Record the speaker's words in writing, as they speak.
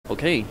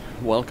Okay,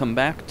 welcome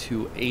back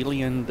to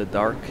Alien the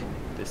Dark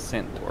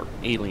Descent, or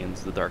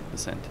Aliens the Dark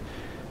Descent.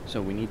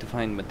 So we need to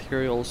find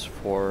materials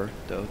for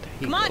the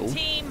Tago. Come on,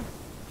 team!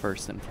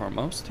 First and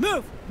foremost.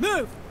 Move!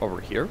 Move!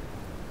 Over here.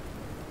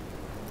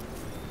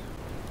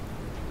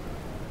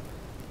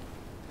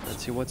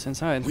 Let's see what's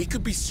inside. We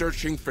could be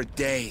searching for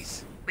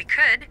days. We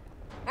could.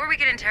 Or we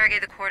could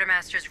interrogate the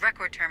quartermaster's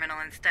record terminal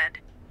instead.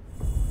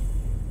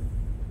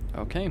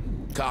 Okay.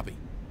 Copy.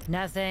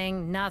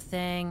 Nothing.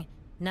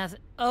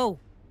 Oh!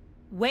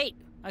 Wait!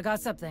 I got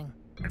something.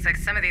 Looks like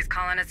some of these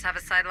colonists have a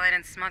sideline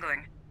in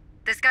smuggling.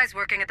 This guy's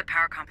working at the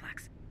power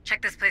complex.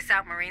 Check this place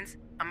out, Marines.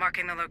 I'm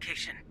marking the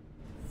location.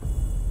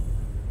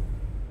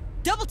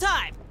 Double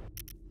time!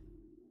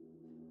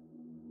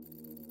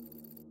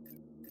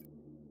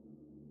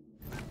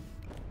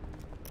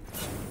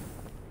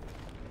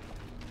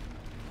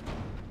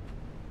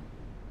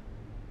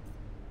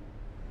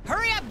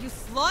 Hurry up, you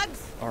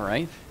slugs!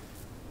 Alright.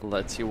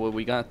 Let's see what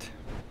we got.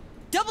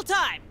 Double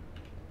time!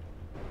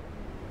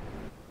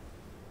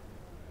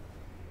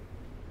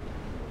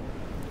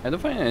 I do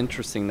find it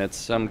interesting that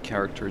some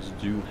characters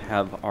do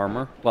have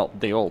armor. Well,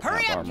 they all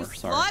Hurry have up, armor, you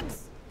sorry.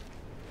 slugs!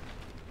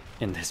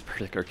 In this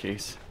particular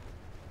case.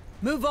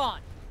 Move on.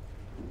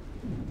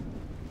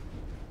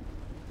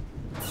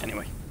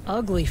 Anyway.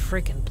 Ugly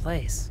freaking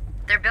place.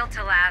 They're built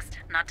to last,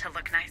 not to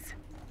look nice.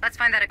 Let's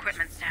find that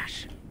equipment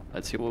stash.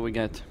 Let's see what we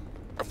get.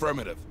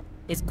 Affirmative.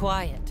 It's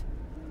quiet.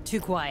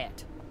 Too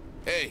quiet.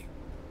 Hey,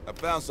 I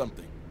found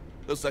something.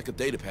 Looks like a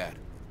data pad.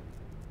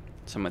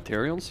 Some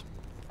materials.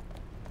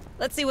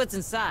 Let's see what's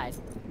inside.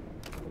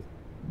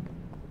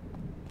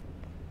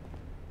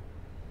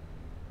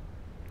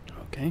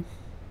 Okay.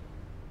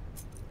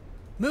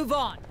 Move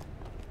on.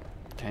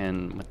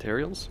 10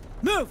 materials.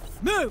 Move!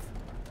 Move!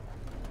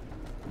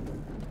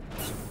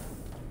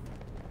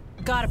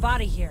 Got a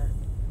body here.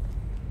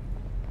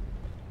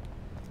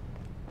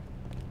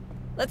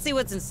 Let's see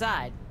what's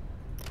inside.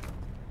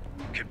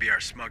 Could be our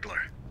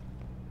smuggler.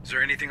 Is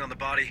there anything on the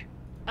body?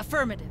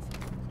 Affirmative.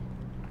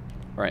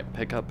 Alright,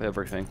 pick up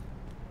everything.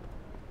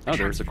 Oh,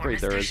 there's a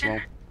crate there as well.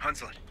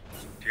 Hunslet,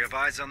 do you have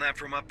eyes on that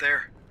from up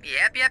there?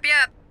 Yep.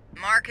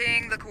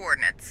 Marking the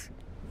coordinates.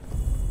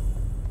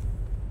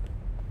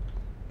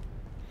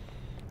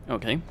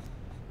 Okay.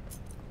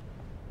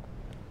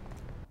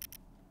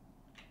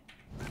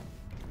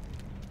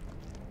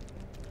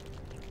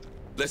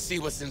 Let's see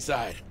what's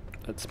inside.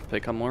 Let's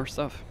pick up more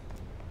stuff.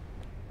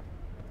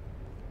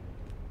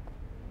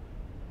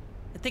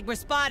 I think we're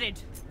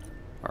spotted.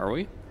 Are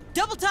we?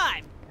 Double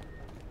time!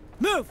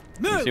 Move!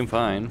 We Move! seem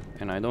fine,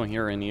 and I don't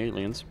hear any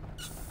aliens.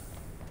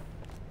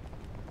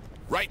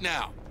 Right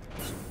now.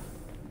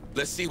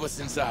 Let's see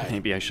what's inside.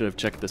 Maybe I should have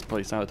checked this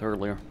place out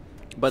earlier.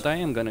 But I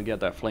am gonna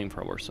get that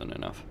flamethrower soon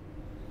enough.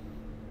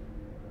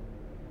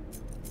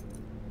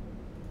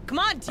 Come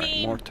on, Right,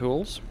 team! more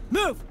tools.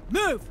 Move!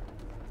 Move!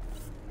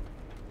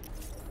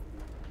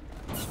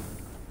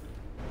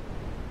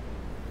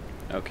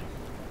 Okay.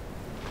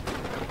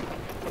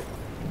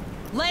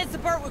 Land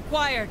support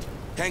required.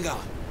 Hang on.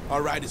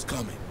 Our ride is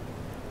coming.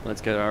 Let's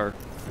get our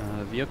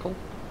vehicle.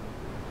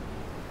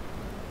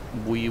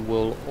 We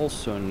will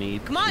also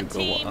need Come on, to go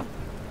team. up.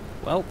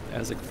 Well,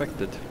 as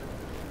expected.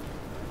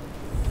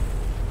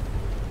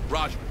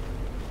 Roger.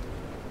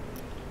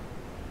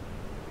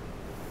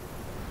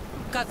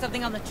 Got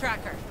something on the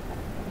tracker.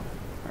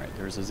 Alright,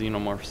 there's a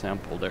xenomorph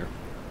sample there.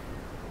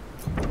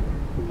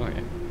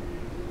 Okay.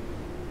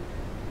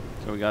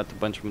 So we got a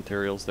bunch of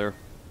materials there.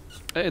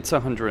 It's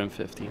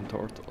 150 in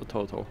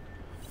total.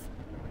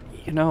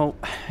 You know,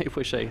 I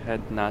wish I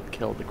had not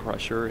killed the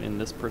Crusher in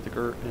this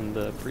in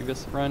the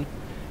previous run.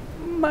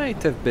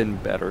 Might have been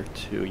better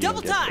to get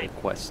the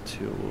quest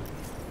to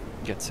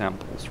get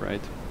samples, right?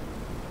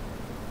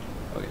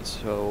 Okay,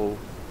 so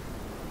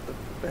the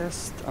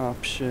best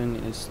option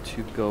is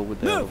to go with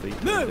the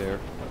elevator there.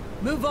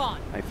 Move on.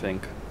 I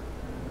think.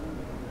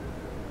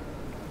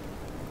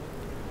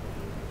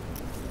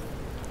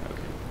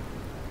 Okay.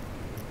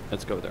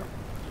 Let's go there.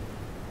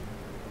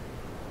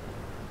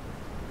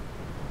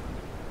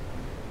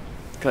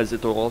 Because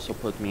it will also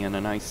put me in a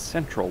nice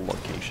central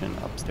location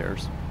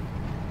upstairs.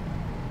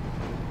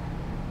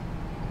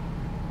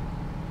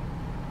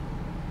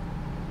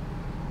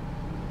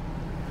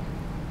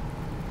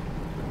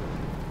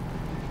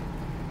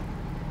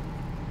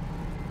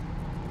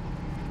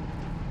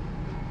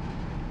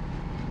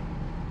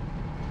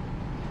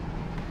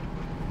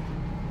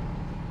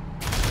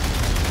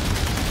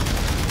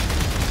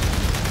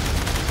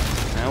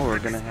 Now we're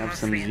gonna have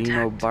some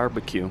Xeno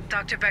barbecue.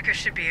 Dr. Becker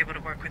should be able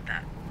to work with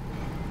that.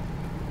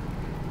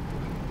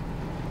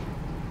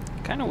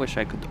 I kind of wish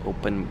I could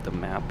open the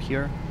map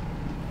here.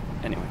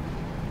 Anyway.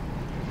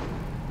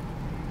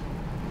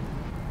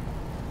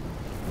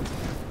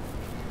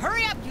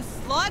 Hurry up, you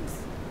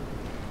slugs!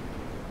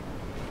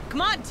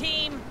 Come on,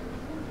 team!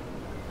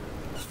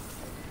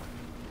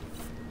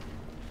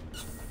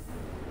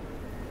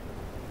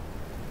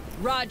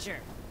 Roger.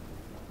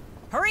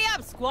 Hurry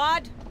up,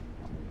 squad!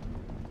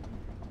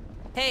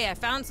 Hey, I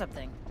found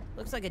something.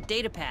 Looks like a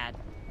data pad.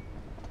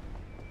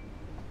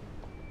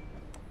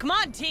 Come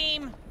on,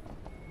 team!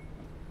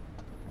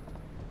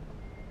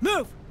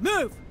 Move!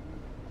 Move!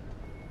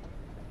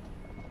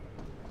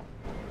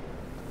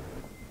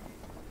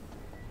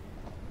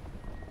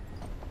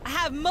 I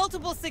have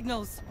multiple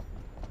signals.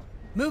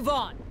 Move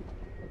on.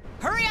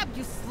 Hurry up,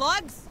 you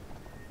slugs!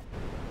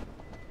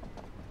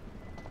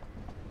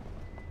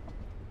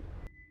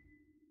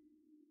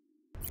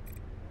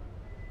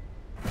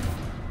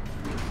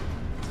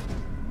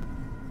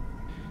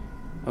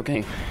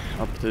 Okay,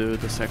 up to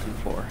the second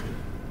floor.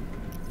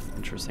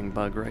 Interesting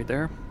bug right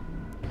there.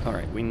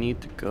 Alright, we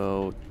need to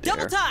go there.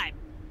 Double time!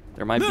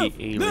 There might Move,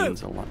 be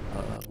aliens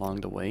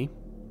along the way.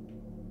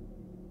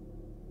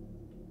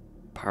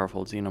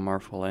 Powerful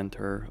xenomorph will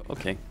enter.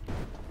 Okay.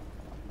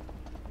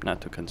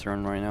 Not too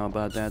concerned right now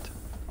about that.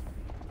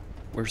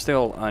 We're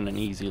still on an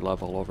easy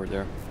level over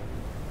there.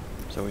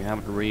 So we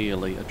haven't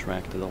really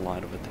attracted a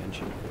lot of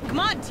attention. Come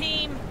on,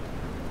 team!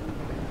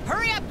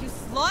 Hurry up, you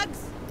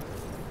slugs!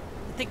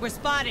 I think we're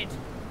spotted.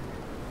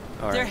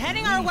 All They're right,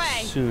 heading our we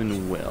way.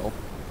 Soon will.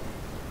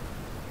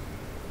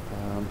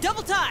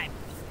 Double time!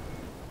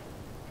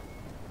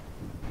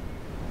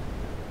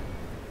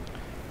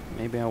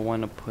 Maybe I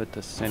want to put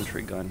the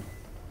sentry gun.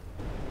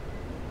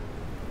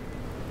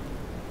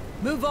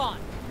 Move on.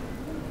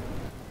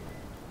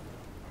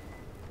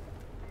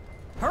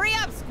 Hurry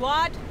up,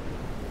 squad!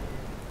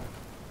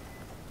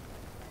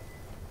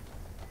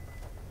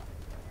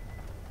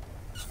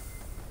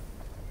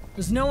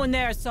 There's no one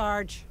there,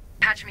 Sarge.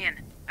 Patch me in.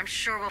 I'm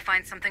sure we'll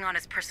find something on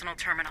his personal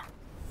terminal.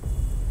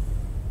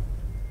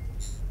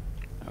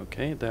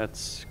 Okay,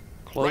 that's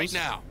close. Right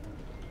now.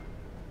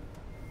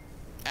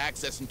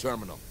 Accessing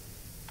terminal.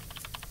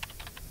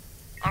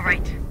 All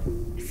right.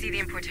 See the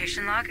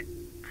importation log?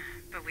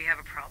 But we have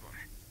a problem.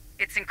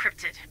 It's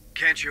encrypted.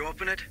 Can't you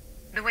open it?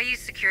 The way you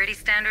security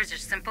standards are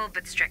simple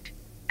but strict.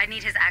 I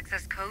need his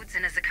access codes,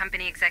 and as a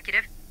company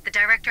executive, the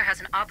director has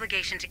an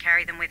obligation to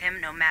carry them with him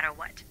no matter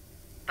what.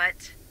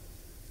 But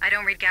I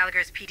don't read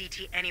Gallagher's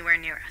PDT anywhere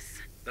near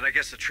us. Then I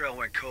guess the trail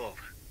went cold.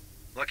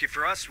 Lucky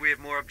for us, we have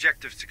more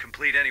objectives to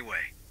complete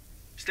anyway.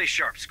 Stay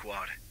sharp,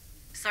 squad.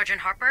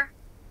 Sergeant Harper?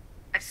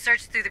 I've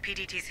searched through the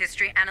PDT's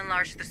history and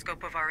enlarged the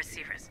scope of our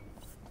receivers.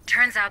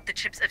 Turns out the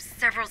chips of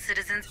several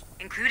citizens,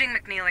 including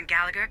McNeil and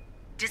Gallagher,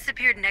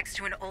 disappeared next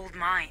to an old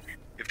mine.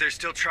 If there's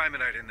still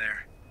trimonite in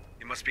there,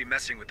 it must be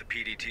messing with the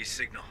PDT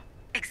signal.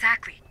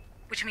 Exactly.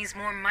 Which means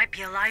more might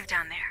be alive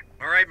down there.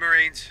 All right,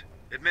 Marines.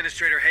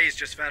 Administrator Hayes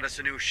just found us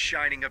a new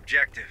shining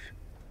objective.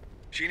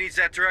 She needs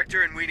that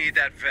director and we need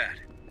that vet.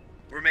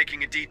 We're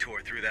making a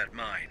detour through that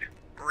mine.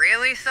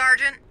 Really,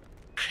 Sergeant?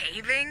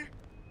 Caving?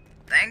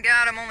 Thank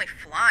God I'm only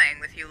flying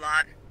with you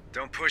lot.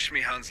 Don't push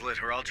me,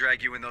 Hunslet, or I'll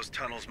drag you in those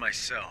tunnels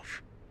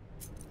myself.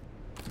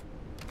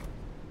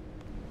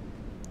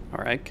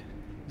 Alright.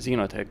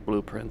 Xenotech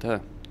blueprint,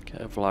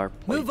 Kevlar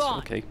plates. Move on.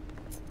 Okay.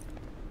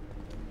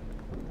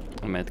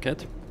 A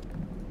medkit.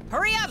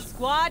 Hurry up,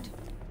 squad!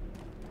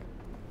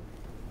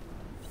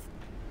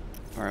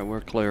 Alright,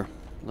 we're clear.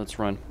 Let's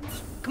run.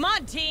 Come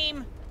on,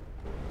 team!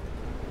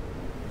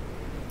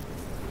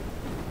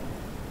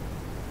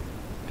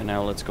 And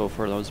now let's go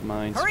for those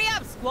mines. Hurry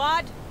up,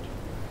 squad!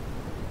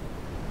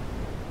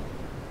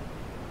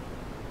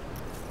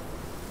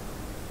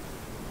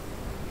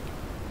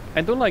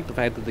 I do like the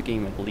fact that the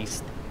game at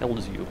least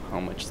tells you how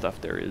much stuff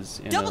there is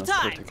in Double a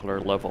time! particular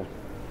level.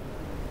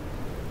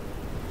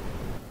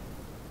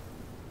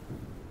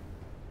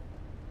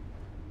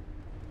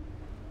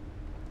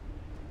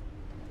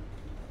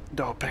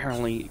 Though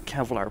apparently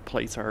Kevlar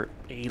plates are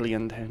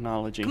alien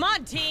technology. Come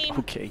on, team!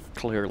 Okay,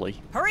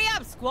 clearly. Hurry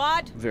up,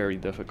 squad! Very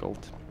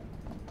difficult.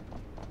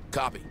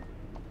 Copy.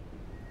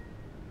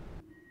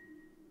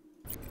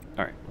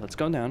 Alright, let's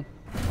go down.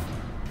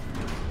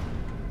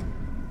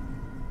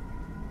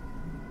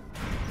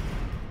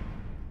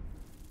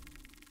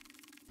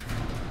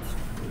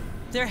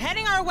 They're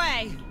heading our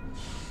way!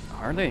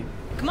 Are they?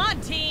 Come on,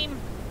 team!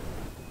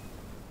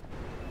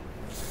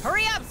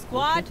 Hurry up,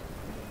 squad! Okay.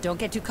 Don't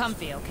get too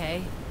comfy,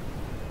 okay?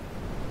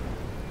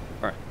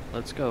 Alright,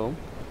 let's go.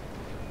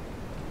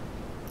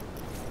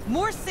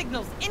 More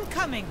signals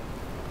incoming!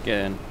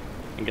 Get in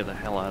and get the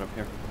hell out of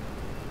here.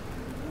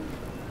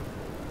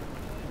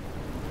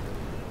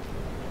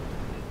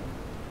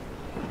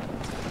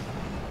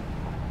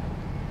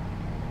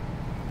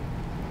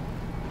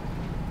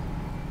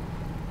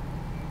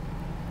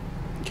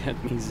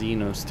 Get me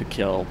Xenos to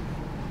kill.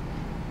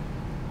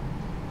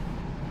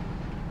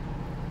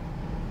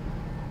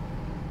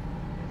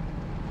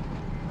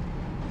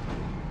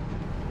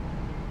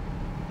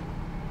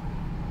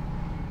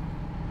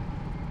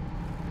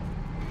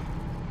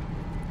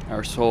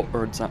 Our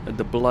swords,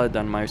 the blood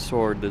on my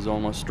sword is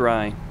almost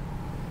dry.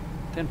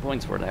 10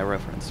 points for that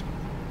reference.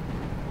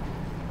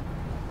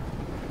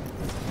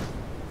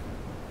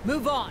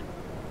 Move on!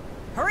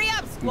 Hurry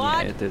up,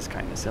 squad! Yeah, it is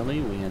kind of silly.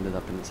 We ended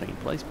up in the same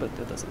place, but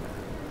it doesn't matter.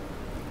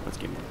 Let's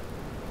keep moving.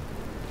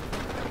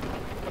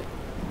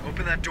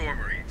 Open that door,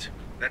 Marines.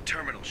 That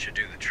terminal should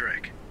do the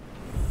trick.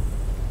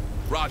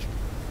 Roger.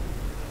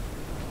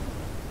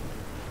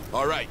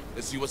 All right,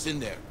 let's see what's in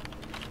there.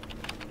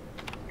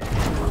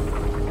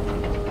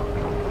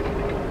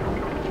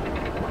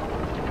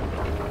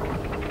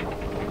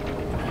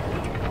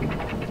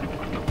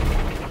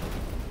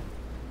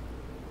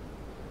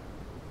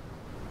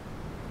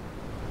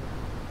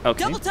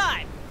 Okay. Double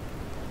time!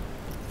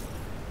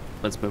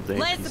 Let's move the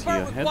Land APC support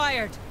ahead.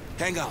 required!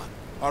 Hang on.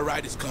 Our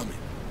ride is coming.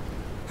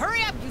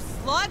 Hurry up, you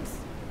slugs!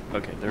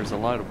 Okay, there's a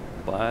lot of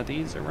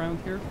bodies around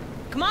here.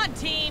 Come on,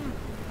 team!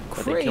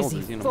 But they killed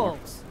Crazy the xenomorph.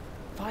 folks.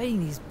 Fighting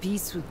these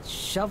beasts with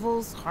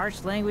shovels,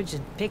 harsh language,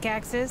 and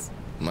pickaxes?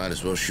 Might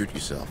as well shoot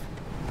yourself.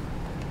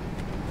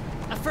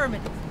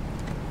 Affirmative.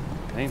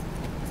 Okay.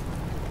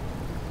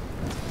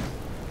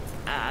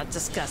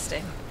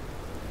 Disgusting.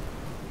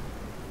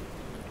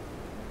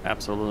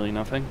 Absolutely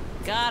nothing.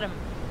 Got him.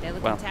 They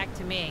look Well. intact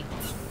to me.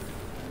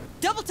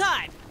 Double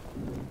time!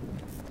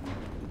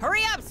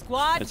 Hurry up,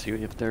 squad! Let's see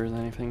if there's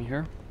anything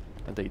here.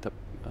 A data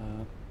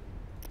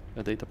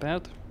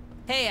pad.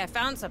 Hey, I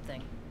found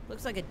something.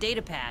 Looks like a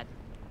data pad.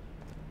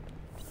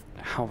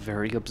 How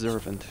very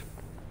observant.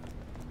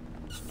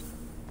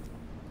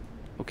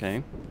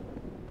 Okay.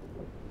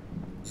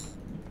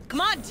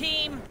 Come on,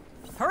 team!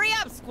 Hurry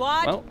up,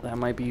 squad! Well, that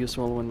might be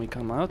useful when we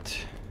come out.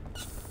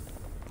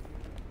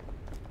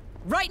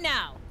 Right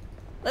now!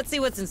 Let's see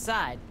what's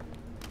inside.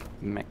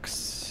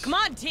 Mix. Come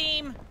on,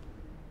 team!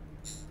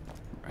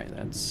 Right,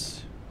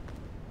 that's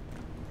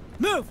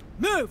Move!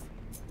 Move!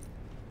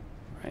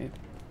 right.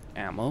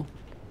 Ammo.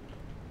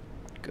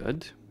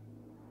 Good.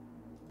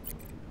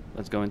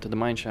 Let's go into the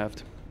mine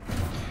shaft.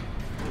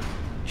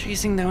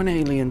 Chasing down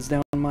aliens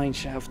down mine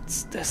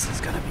shafts. This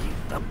is gonna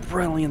be a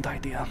brilliant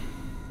idea.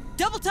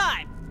 Double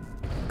time!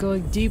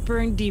 Going deeper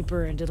and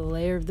deeper into the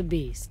lair of the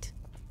beast.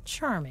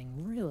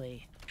 Charming,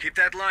 really. Keep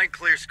that line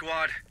clear,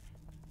 squad.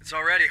 It's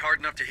already hard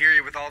enough to hear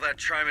you with all that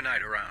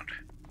trimonite around.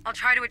 I'll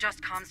try to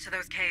adjust comms to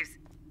those caves,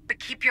 but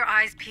keep your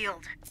eyes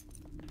peeled.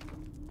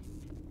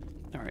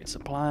 Alright,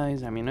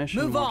 supplies,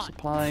 ammunition, Move more on.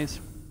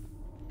 supplies.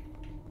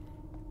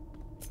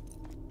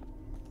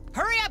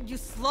 Hurry up, you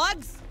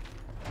slugs!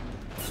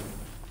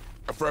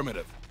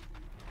 Affirmative.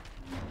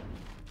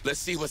 Let's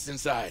see what's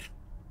inside.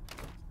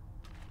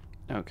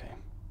 Okay.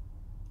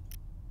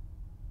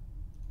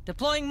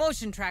 Deploying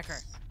motion tracker.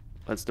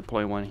 Let's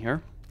deploy one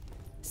here.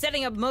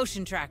 Setting up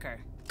motion tracker.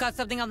 Got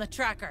something on the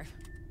tracker.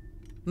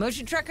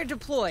 Motion tracker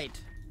deployed.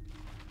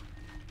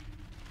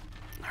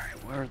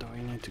 Alright, where do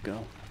we need to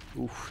go?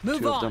 Oof,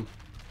 Move two on. of them.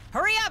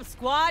 Hurry up,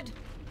 squad!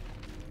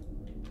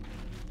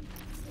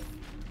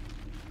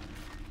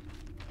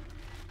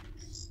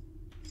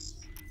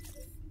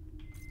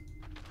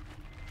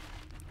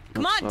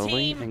 Come Move on, slowly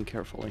team. and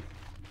carefully.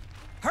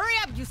 Hurry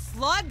up, you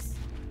slugs!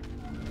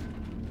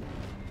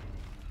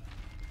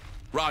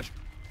 Roger.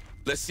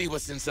 Let's see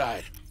what's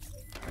inside.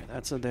 Alright,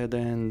 that's a dead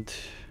end.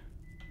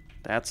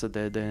 That's a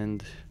dead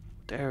end.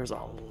 There's a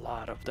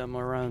lot of them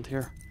around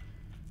here.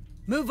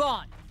 Move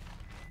on.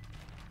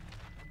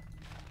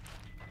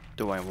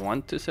 Do I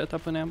want to set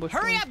up an ambush?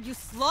 Hurry point? up, you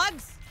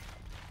slugs!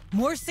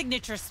 More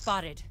signatures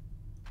spotted.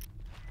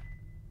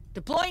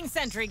 Deploying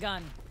sentry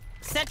gun.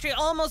 Sentry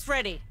almost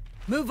ready.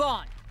 Move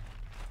on.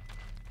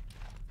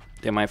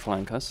 They might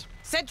flank us.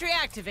 Sentry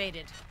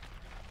activated.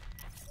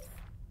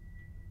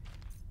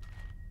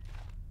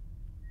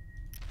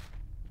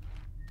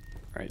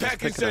 Alright, let's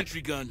Packing pick it up.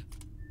 sentry gun.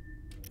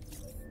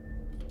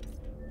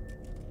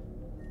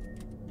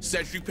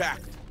 Sentry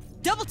packed.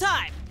 Double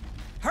time!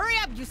 Hurry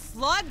up, you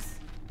slugs!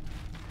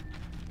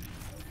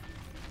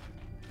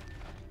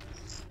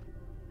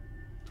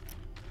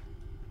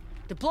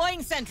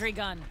 Deploying sentry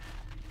gun.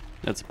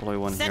 Let's deploy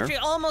one Sentry here.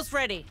 almost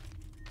ready.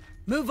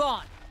 Move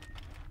on.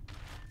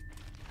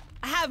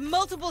 I have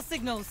multiple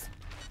signals.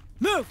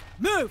 Move!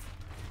 Move!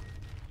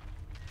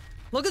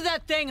 Look at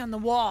that thing on the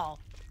wall.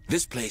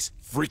 This place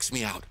freaks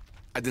me out.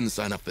 I didn't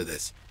sign up for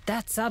this.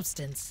 That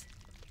substance.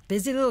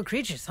 Busy little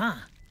creatures, huh?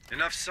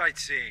 Enough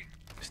sightseeing.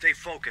 Stay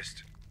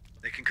focused.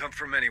 They can come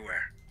from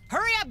anywhere.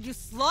 Hurry up, you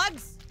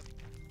slugs!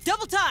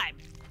 Double time!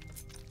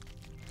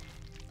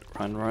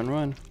 Run, run,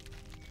 run.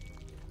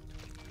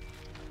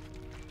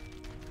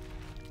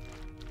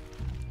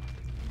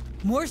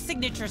 More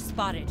signatures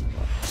spotted.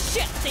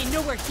 Shit, they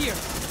know we're here.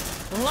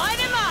 Line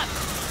them up!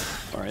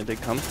 Alright, they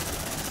come.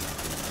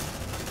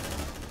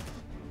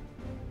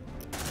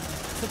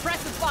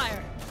 Suppressive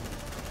fire.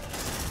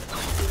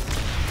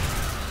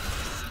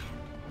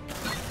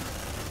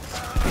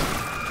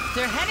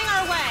 They're heading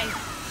our way.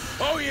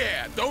 Oh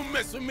yeah, don't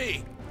mess with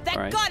me. That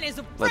All right, gun is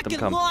a let them frickin'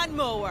 come.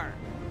 lawnmower.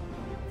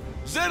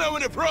 Zeno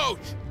in approach.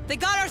 They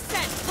got our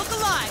scent. Look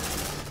alive.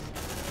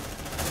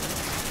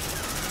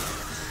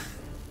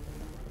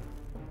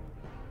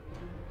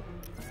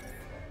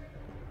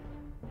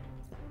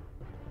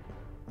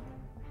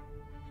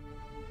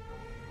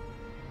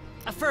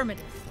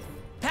 Affirmative.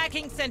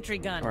 Packing sentry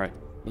gun. Alright,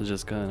 we're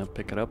just gonna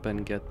pick it up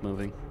and get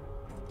moving.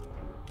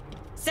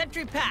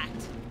 Sentry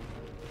packed.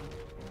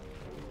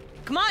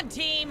 Come on,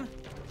 team.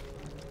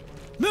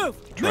 Move.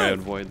 Try to Move.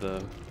 avoid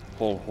the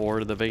whole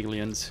horde of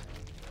aliens.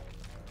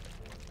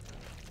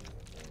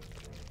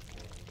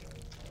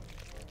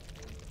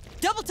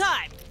 Double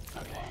time.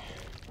 Okay.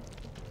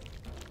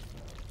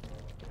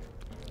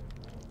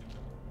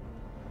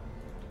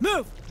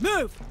 Move.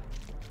 Move.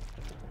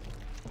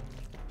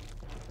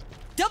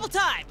 Double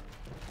time.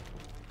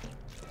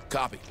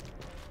 Copy.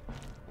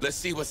 Let's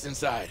see what's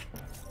inside.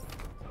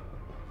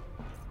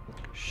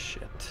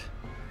 Shit.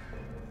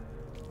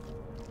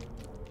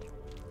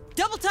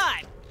 Double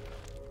time!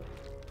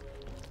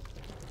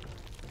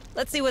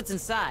 Let's see what's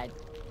inside.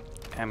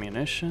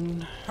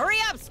 Ammunition. Hurry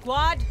up,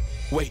 squad!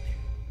 Wait.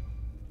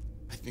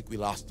 I think we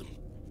lost him.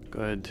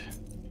 Good.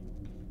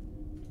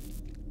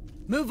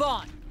 Move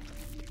on.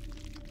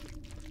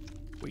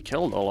 We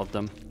killed all of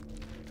them.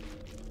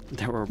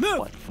 There were, Move,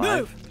 what, 5?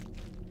 move.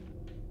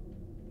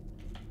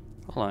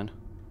 Hold on.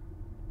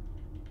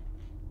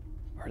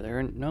 Are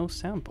there no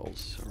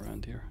samples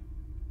around here?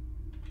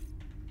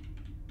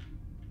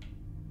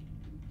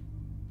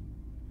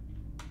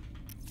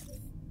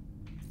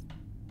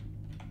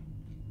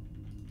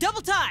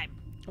 Double time!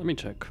 Let me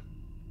check.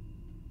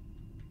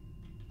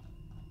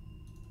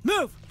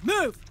 Move!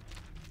 Move!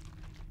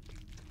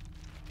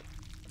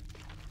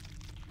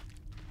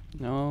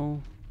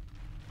 No.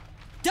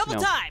 Double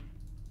No. time!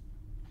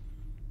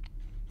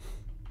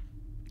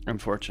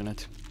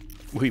 Unfortunate.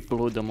 We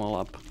blew them all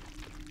up.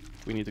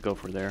 We need to go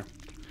for there.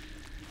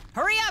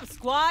 Hurry up,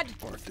 squad!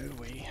 Or do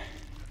we?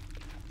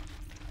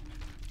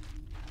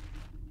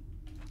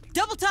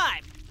 Double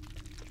time!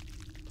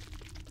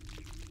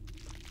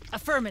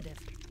 Affirmative.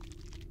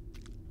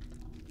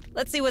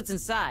 Let's see what's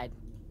inside.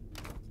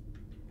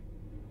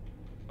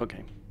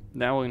 Okay.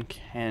 That one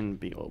can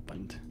be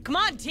opened. Come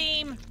on,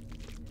 team!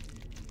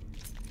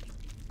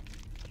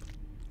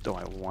 Do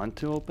I want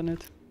to open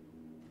it?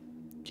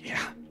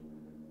 Yeah.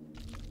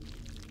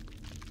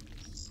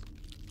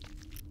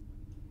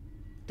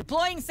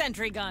 Deploying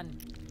sentry gun.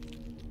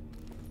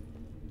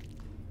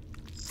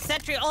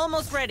 Sentry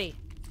almost ready.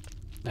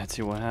 Let's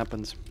see what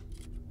happens.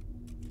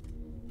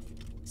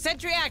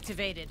 Sentry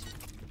activated.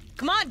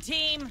 Come on,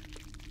 team!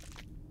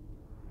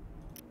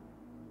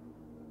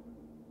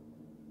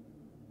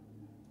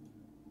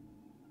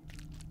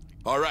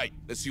 All right,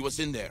 let's see what's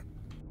in there.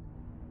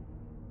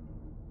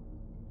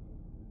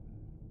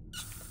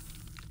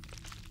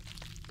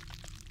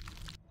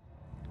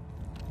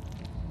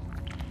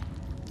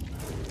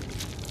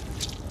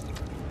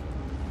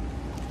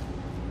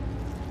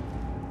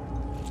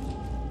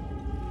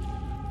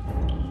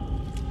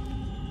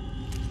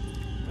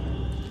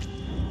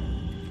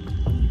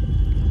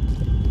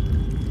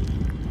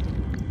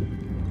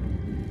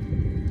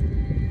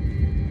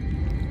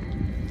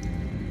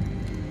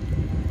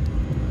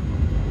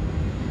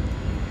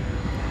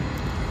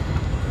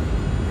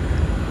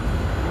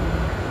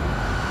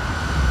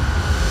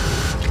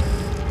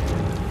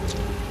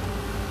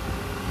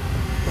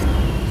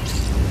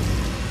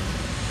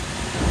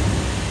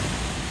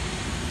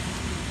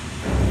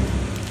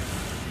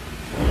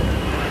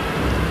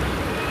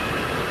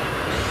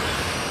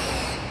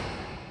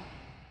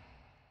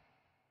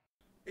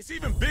 It's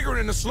even bigger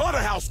than the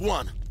slaughterhouse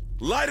one.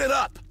 Light it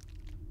up.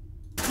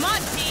 Come on,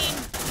 team!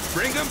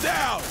 Bring them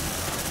down.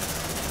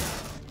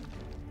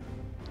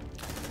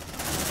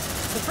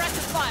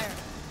 Suppressive fire.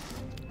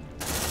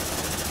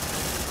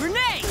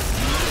 Grenade!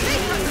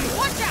 Big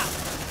watch out!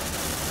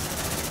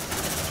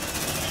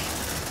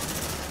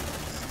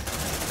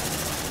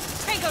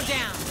 Tango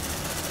down!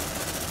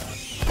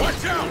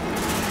 Watch out!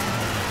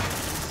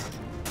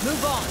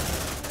 Move on.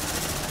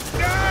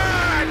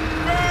 God!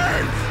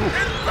 Burn!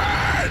 It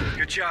burns!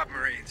 Good job,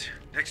 Marines.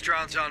 Next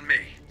round's on me.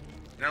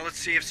 Now let's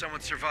see if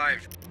someone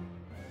survived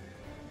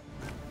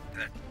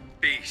that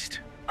beast.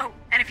 Oh,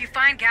 and if you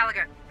find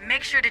Gallagher,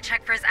 make sure to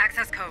check for his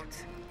access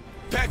codes.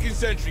 Packing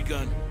sentry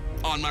gun.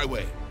 On my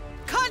way.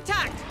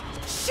 Contact!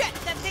 Shit,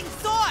 that thing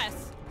saw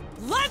us!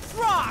 Let's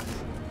rock!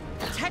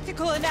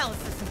 Technical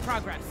analysis in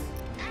progress.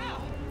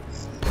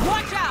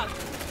 Watch out!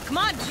 Come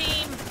on,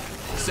 team!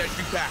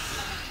 Sentry pack.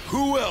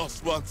 Who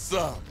else wants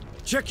some?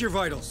 Check your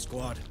vitals,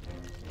 squad.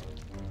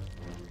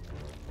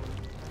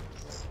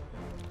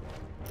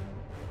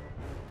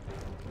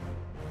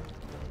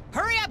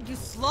 Hurry up, you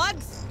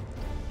slugs!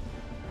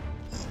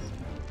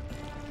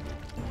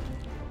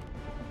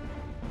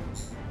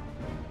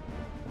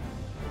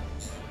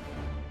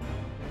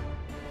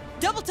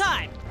 Double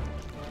time!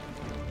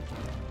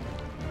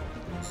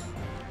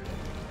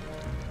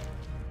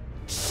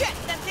 Shit,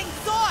 that thing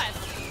saw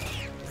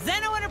us!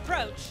 Zeno in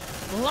approach.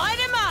 Light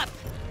him up!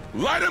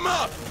 Light him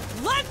up!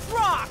 Let's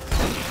rock!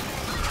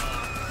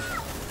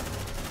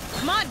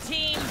 Come on,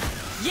 team!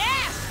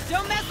 Yeah!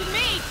 Don't mess with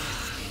me!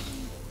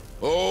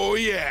 Oh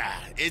yeah,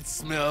 it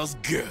smells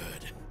good.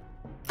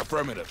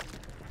 Affirmative.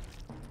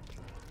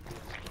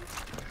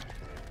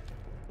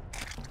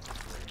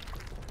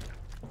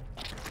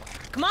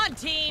 Come on,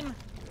 team!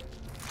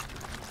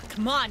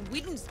 Come on,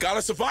 we didn't... Got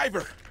a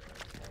survivor.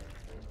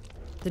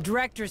 The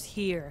director's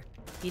here.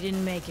 He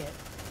didn't make it.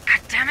 God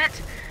damn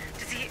it!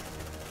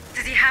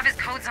 Does he have his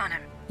codes on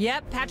him?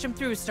 Yep, patch him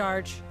through,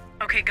 Sarge.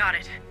 Okay, got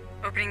it.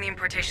 Opening the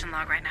importation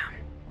log right now.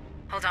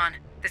 Hold on,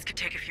 this could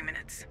take a few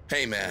minutes.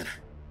 Hey man,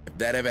 if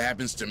that ever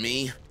happens to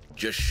me,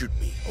 just shoot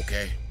me,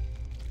 okay?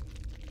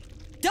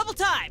 Double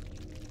time!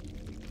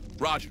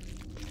 Roger.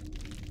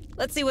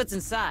 Let's see what's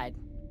inside.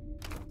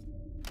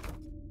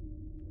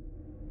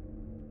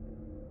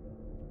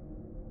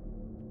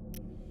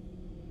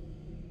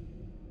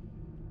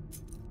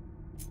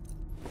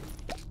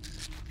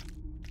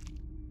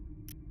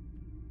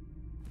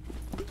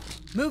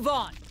 Move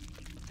on.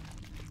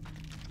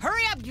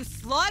 Hurry up, you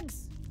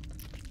slugs!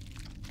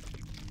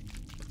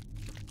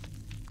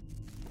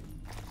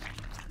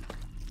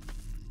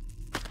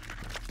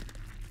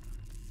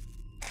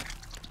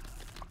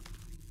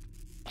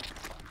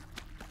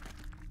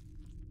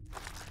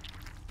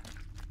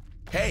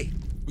 Hey,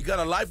 we got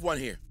a live one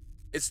here.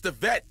 It's the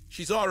vet.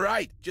 She's all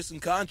right, just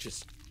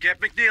unconscious. Get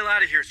McNeil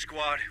out of here,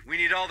 squad. We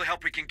need all the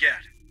help we can get.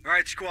 All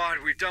right, squad,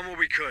 we've done what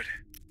we could.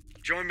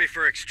 Join me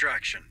for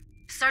extraction.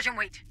 Sergeant,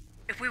 wait.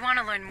 If we want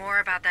to learn more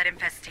about that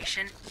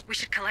infestation, we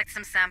should collect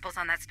some samples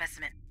on that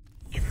specimen.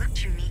 It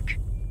looked unique.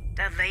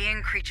 A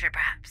laying creature,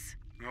 perhaps.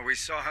 Well, we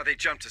saw how they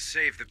jumped to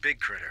save the big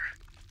critter.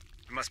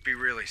 It must be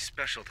really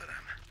special to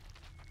them.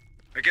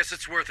 I guess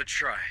it's worth a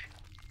try.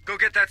 Go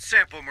get that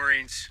sample,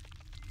 Marines.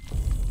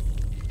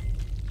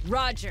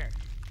 Roger.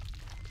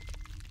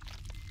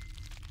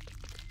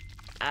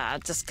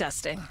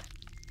 Disgusting.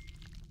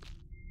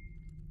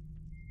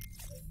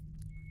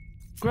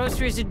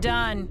 Groceries are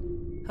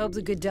done. Hope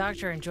the good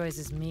doctor enjoys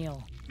his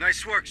meal.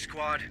 Nice work,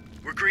 squad.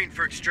 We're green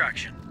for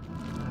extraction.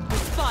 We're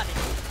spotted.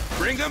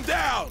 Bring them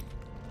down!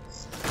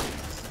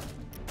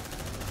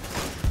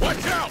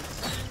 Watch out!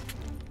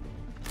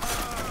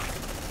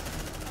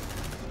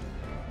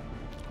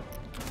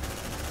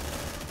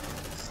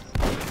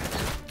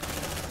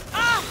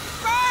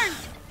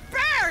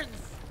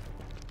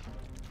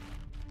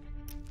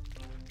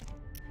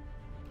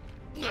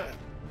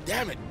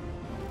 Damn it!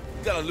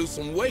 Gotta lose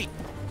some weight.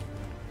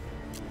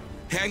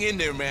 Hang in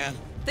there, man.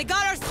 They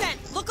got our scent.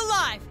 Look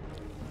alive.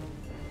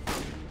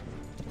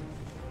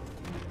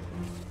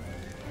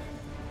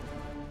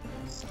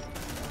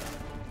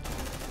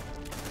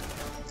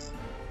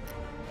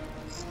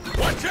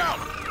 Watch out!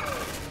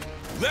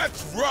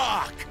 Let's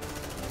rock!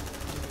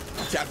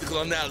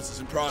 Tactical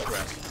analysis in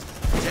progress.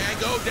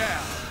 Tango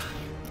down.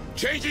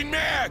 Changing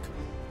mag!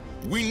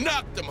 We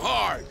knocked them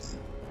hard.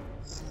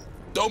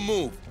 Don't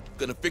move.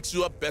 Gonna fix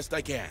you up best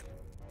I can.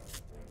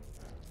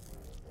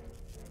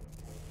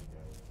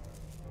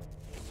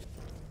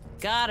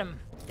 Got him.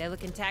 They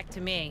look intact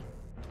to me.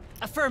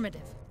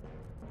 Affirmative.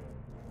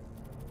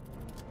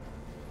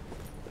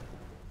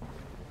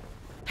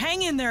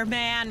 Hang in there,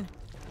 man.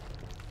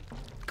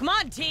 Come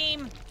on,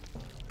 team.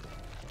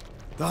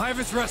 The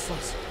hive is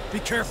restless. Be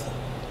careful.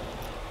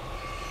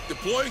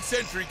 Deploying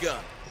sentry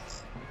gun.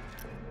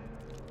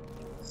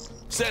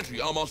 Sentry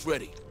almost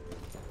ready.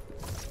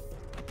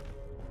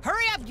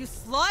 Hurry up, you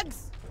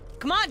slugs!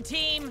 Come on,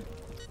 team!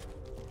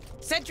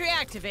 Sentry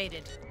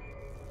activated.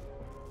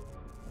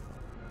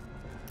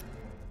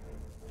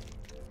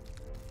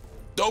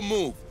 Don't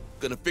move.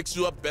 Gonna fix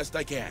you up best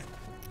I can.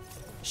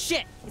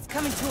 Shit, it's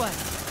coming to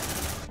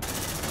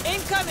us.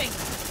 Incoming!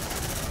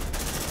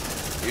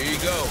 Here you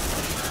go.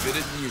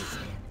 Fitted in you.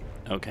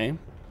 Okay.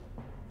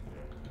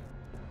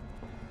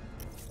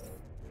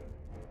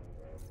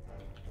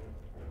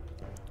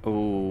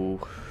 Oh.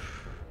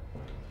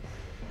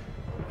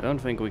 I don't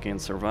think we can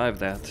survive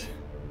that.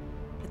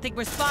 I think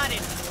we're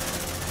spotted.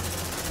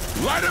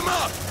 Light him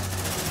up!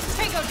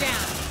 Tango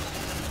down!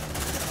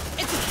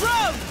 It's a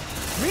drone!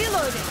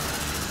 Reloading!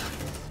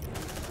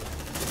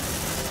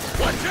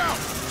 Watch out!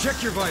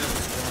 Check your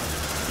vitals.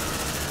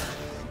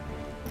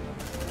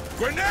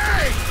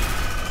 Grenade!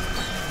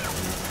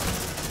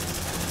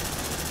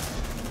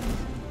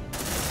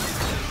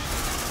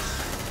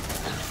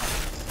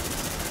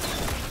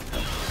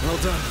 Well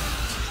done.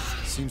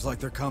 Seems like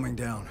they're calming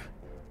down.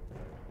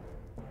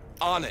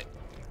 On it.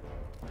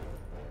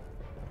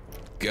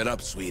 Get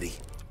up, sweetie.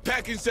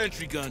 Packing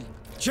sentry gun.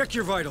 Check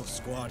your vitals,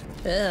 squad.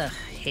 Ugh,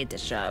 hate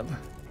this job.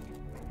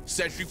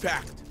 Sentry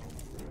packed.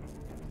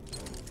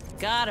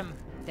 Got him.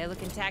 They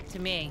look intact to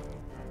me.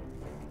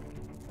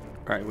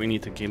 Alright, we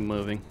need to keep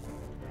moving.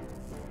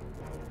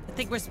 I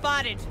think we're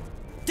spotted.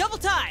 Double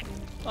time!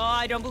 Oh,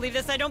 I don't believe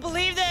this, I don't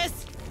believe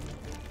this!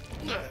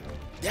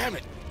 Damn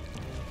it.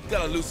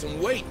 Gotta lose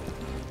some weight.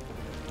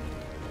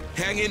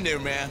 Hang in there,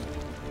 man.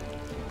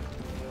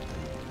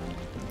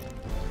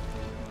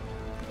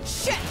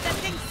 Shit, that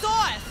thing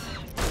saw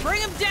us!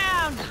 Bring him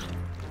down!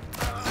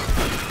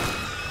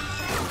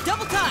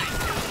 Double time!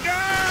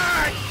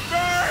 Ah! It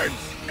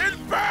burns! It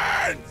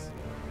burns!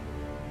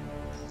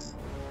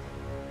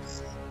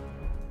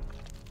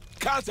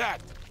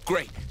 Contact!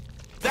 Great.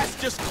 That's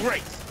just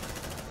great.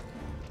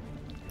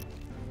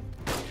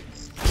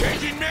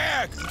 Changing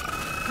mags!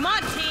 Come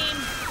on, team!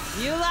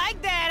 You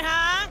like that,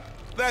 huh?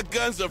 That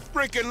gun's a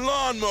freaking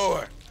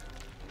lawnmower!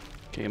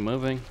 Okay,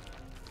 moving.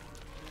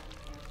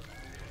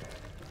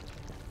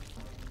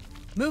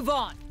 Move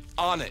on.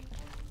 On it.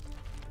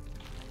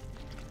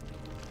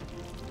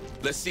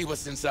 Let's see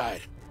what's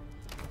inside.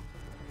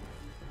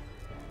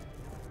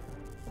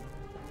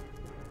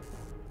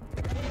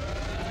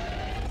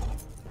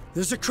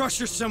 There's a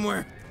crusher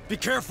somewhere. Be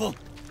careful.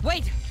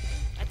 Wait!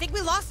 I think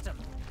we lost him.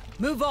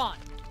 Move on.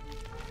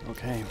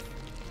 Okay.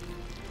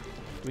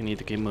 We need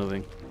to keep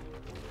moving.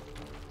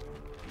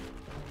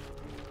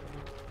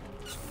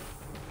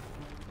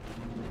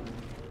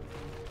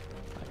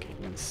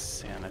 Fucking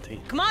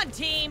insanity. Come on,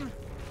 team!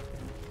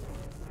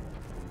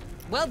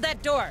 Weld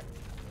that door.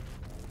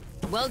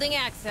 Welding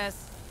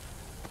access.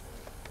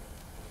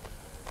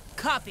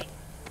 Copy.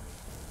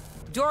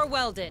 Door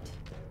welded.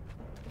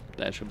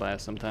 That should buy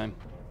us some time.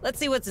 Let's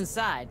see what's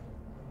inside.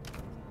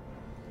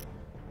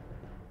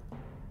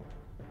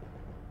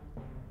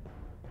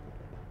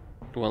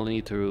 We'll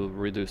need to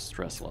reduce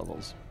stress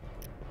levels.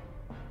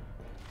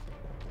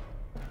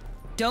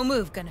 Don't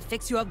move. Gonna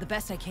fix you up the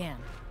best I can.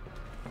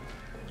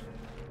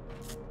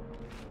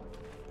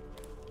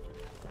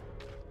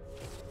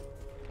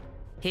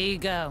 Here you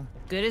go.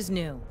 Good as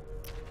new.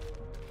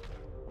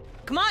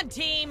 Come on,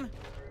 team!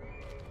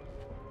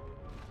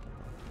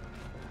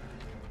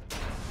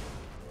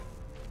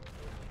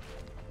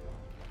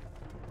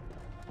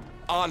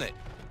 On it.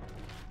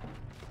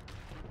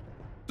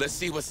 Let's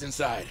see what's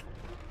inside.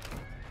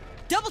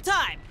 Double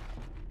time!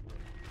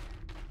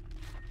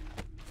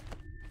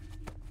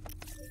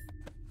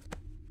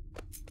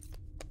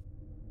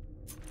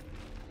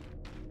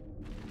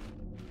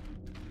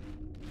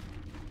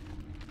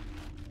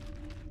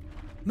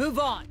 Move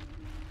on.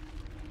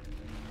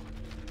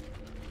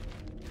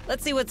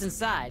 Let's see what's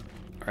inside.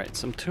 Alright,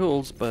 some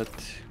tools, but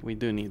we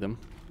do need them.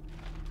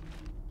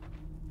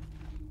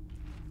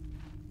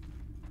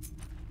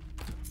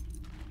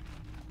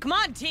 Come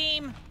on,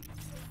 team!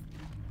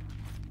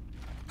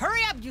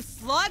 Hurry up, you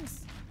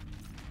slugs!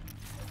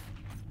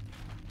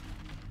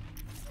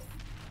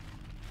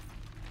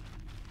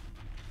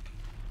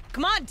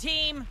 Come on,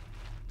 team!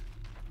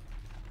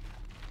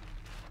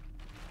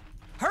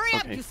 Hurry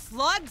up, Okay. you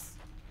slugs!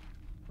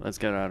 Let's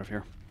get out of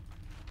here.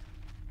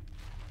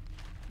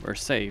 We're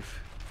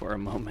safe for a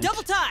moment.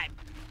 Double time!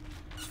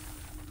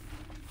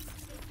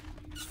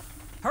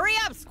 Hurry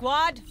up,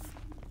 squad!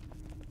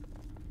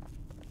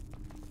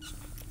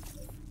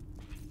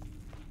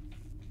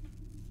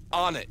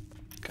 On it.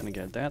 Gonna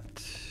get that.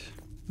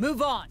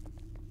 Move on.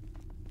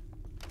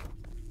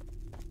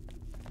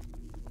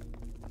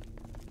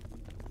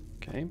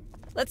 Okay.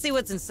 Let's see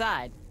what's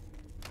inside.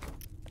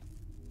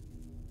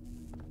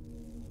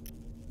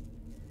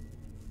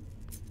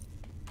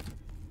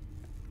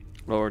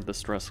 Lower the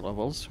stress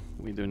levels.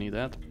 We do need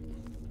that.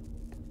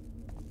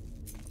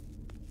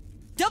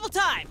 Double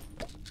time!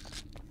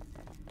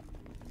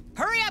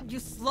 Hurry up, you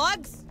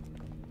slugs!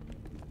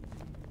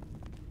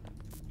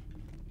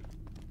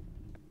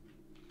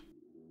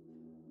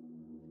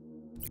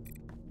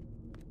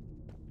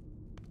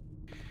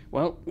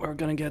 Well, we're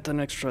gonna get an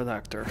extra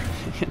doctor.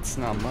 It's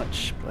not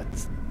much, but...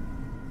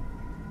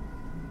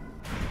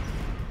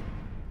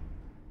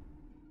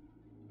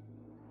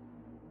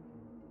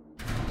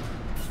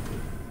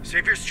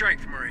 Save your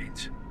strength,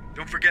 Marines.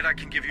 Don't forget I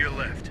can give you a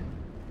lift.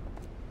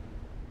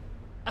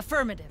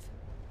 Affirmative.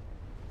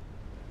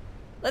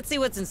 Let's see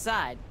what's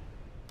inside.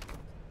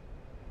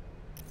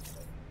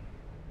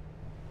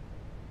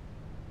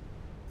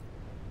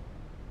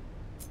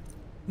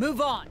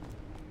 Move on.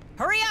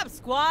 Hurry up,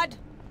 squad!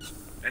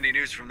 Any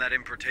news from that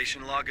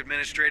importation log,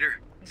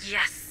 Administrator?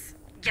 Yes.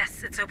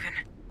 Yes, it's open.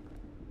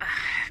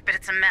 But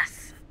it's a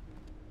mess.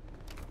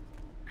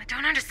 I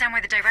don't understand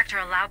why the Director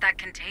allowed that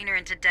container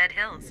into Dead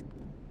Hills.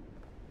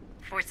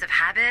 Force of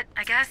habit,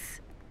 I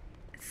guess?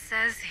 It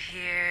says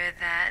here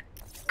that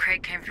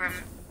crate came from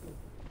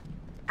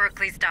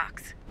Berkeley's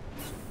docks.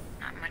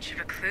 Not much of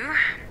a clue.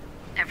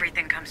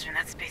 Everything comes from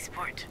that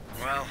spaceport.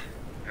 Well,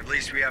 at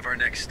least we have our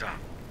next stop.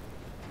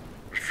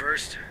 But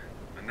first,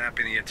 a nap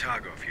in the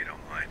Otago if you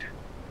don't mind.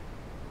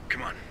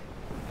 Come on,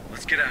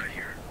 let's get out of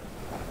here.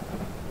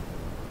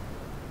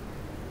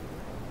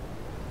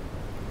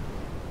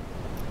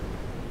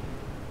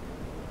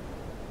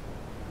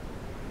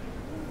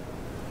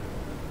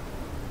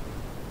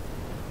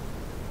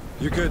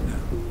 You're good now.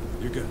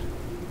 You're good.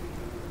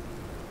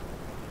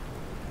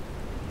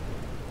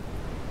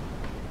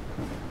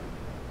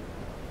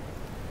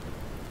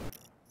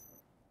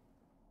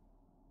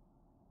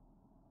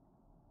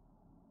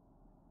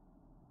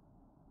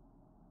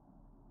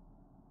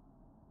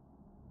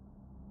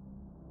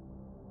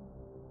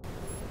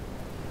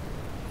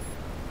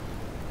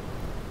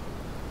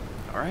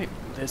 Alright,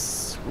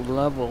 this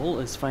level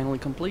is finally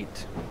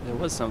complete. There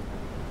was some...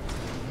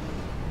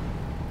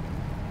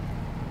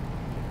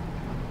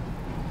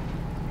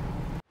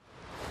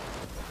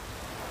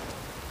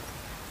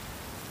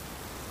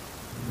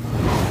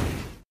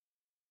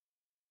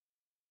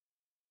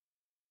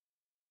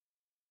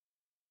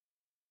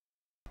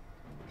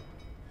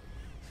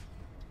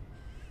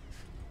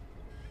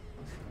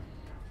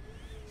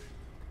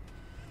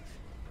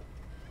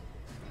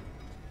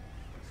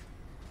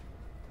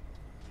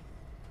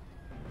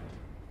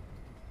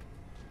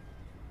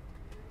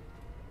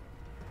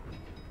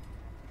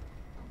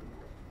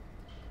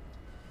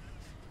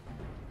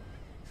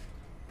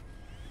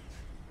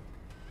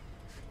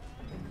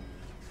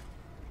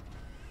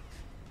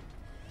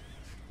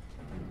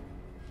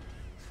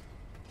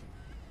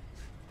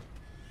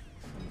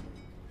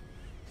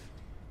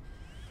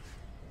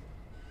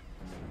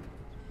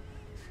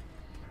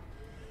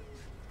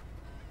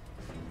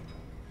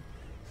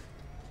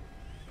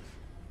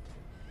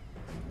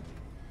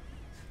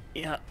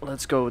 Yeah,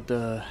 let's go with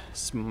the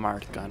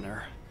smart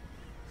gunner.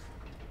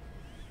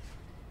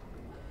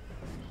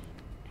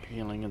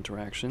 Healing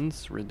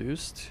interactions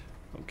reduced.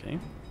 Okay.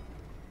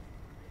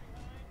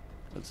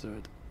 Let's do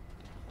it.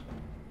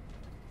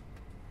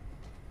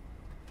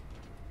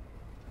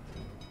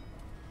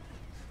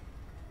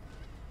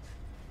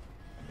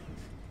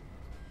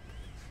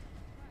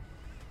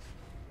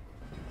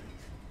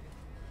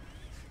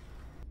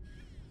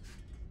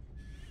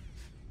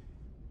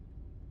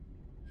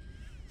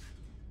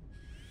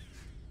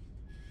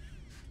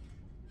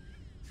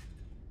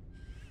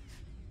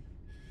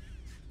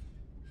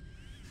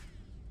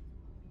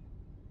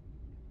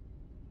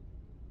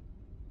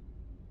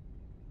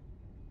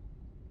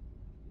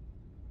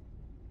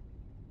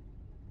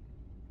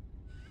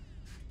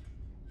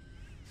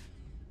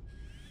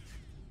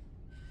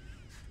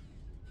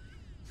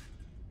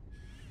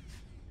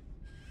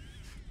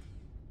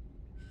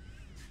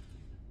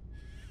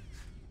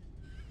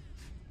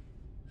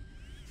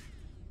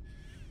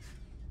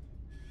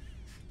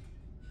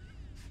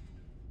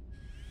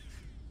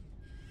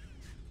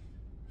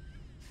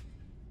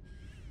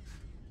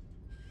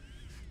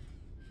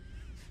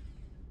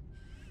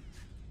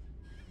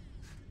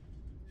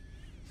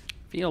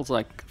 Feels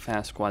like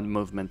fast squad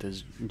movement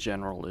is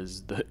general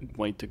is the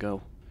way to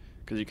go,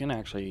 because you can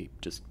actually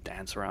just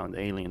dance around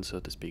aliens, so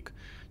to speak.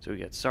 So we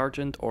get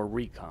sergeant or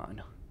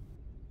recon.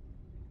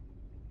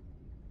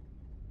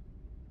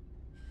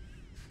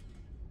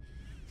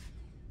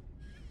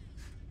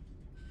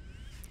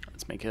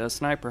 Let's make it a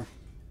sniper.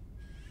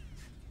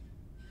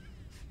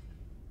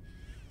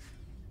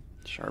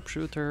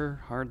 Sharpshooter,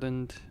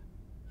 hardened.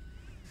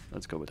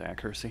 Let's go with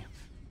accuracy.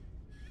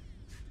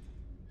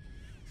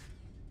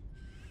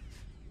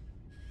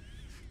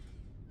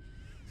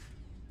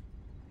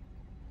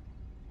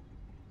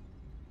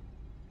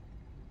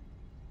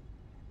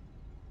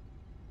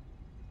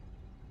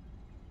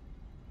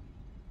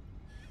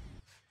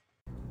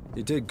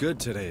 You did good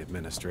today,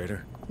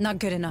 Administrator. Not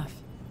good enough.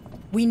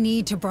 We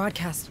need to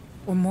broadcast,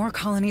 or more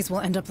colonies will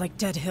end up like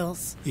dead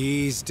hills.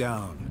 Ease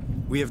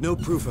down. We have no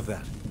proof of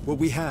that. What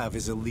we have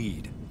is a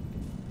lead.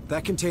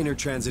 That container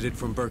transited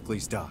from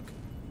Berkeley's dock.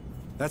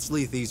 That's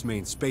Lethe's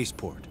main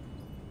spaceport.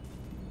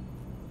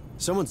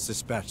 Someone's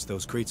dispatched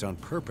those crates on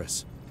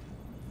purpose.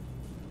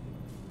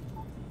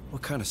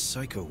 What kind of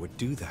psycho would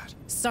do that?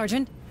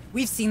 Sergeant,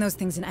 we've seen those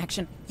things in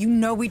action. You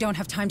know we don't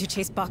have time to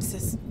chase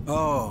boxes.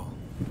 Oh,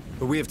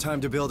 but we have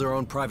time to build our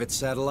own private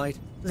satellite?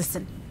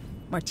 Listen,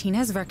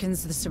 Martinez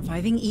reckons the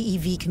surviving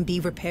EEV can be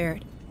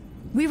repaired.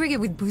 We rig it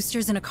with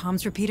boosters and a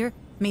comms repeater,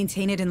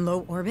 maintain it in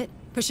low orbit,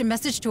 push a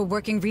message to a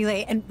working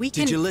relay, and we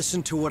can— Did you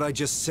listen to what I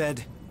just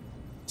said?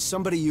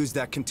 Somebody used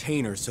that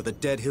container so the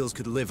Dead Hills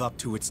could live up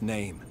to its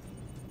name.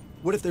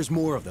 What if there's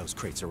more of those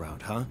crates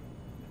around, huh?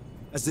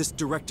 As this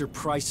Director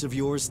Price of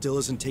yours still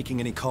isn't taking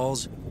any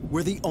calls,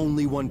 we're the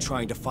only one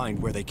trying to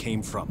find where they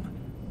came from.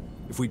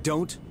 If we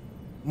don't,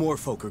 more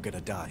folk are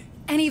gonna die.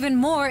 And even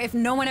more if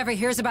no one ever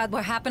hears about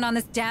what happened on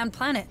this damned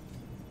planet.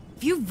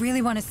 If you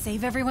really want to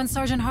save everyone,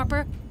 Sergeant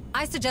Harper,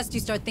 I suggest you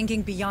start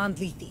thinking beyond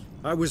Lethe.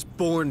 I was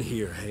born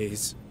here,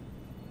 Hayes.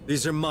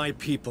 These are my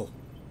people.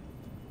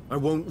 I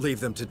won't leave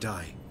them to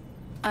die.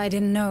 I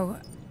didn't know.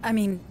 I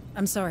mean,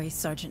 I'm sorry,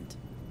 Sergeant.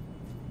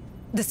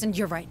 Listen,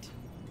 you're right.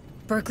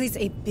 Berkeley's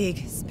a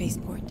big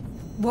spaceport.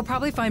 We'll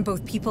probably find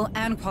both people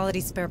and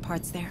quality spare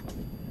parts there.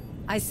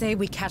 I say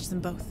we catch them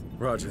both.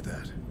 Roger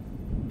that.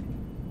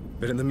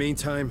 But in the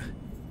meantime,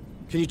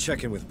 can you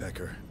check in with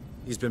Becker?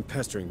 He's been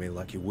pestering me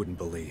like you wouldn't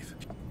believe.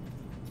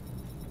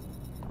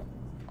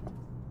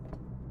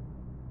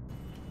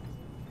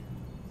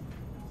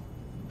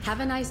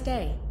 Have a nice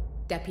day,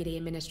 Deputy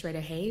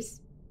Administrator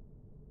Hayes.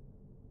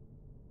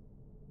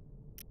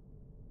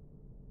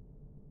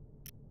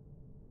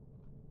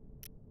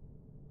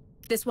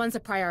 This one's a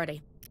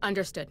priority.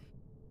 Understood.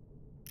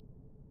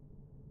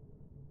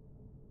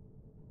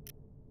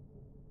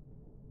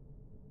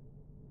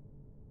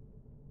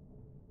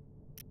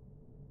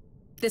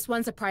 This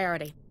one's a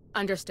priority.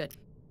 Understood.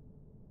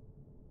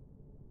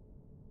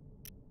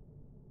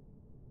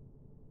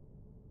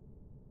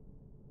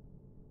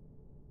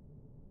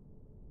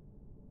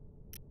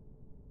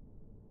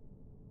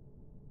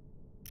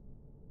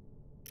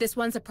 This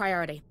one's a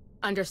priority.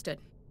 Understood.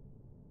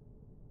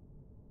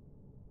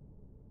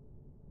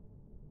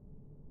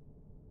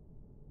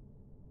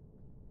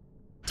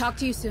 Talk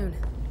to you soon.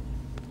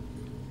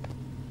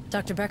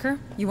 Dr. Becker,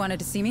 you wanted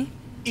to see me?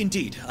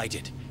 Indeed, I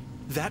did.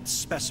 That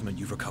specimen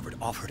you've recovered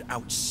offered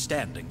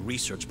outstanding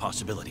research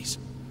possibilities.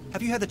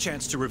 Have you had the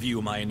chance to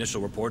review my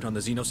initial report on the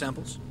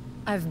xenosamples?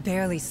 I've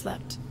barely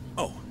slept.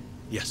 Oh,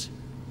 yes.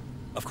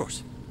 Of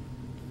course.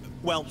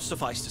 Well,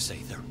 suffice to say,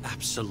 they're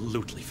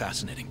absolutely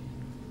fascinating.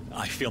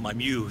 I feel my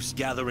muse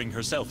gathering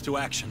herself to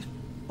action.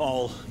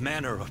 All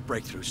manner of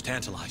breakthroughs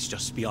tantalize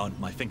just beyond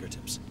my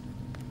fingertips.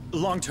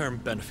 Long-term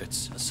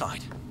benefits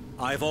aside,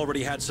 I've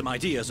already had some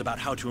ideas about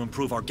how to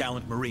improve our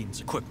gallant Marines'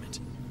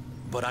 equipment.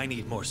 But I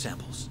need more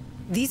samples.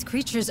 These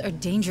creatures are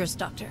dangerous,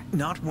 Doctor.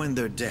 Not when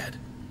they're dead.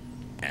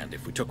 And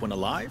if we took one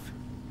alive?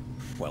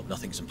 Well,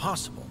 nothing's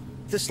impossible.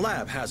 This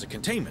lab has a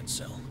containment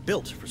cell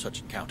built for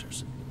such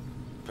encounters.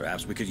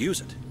 Perhaps we could use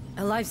it.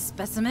 A live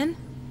specimen?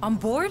 On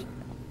board?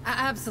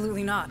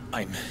 Absolutely not.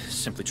 I'm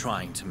simply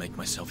trying to make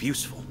myself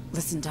useful.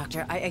 Listen,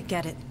 Doctor, I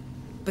get it.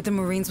 But the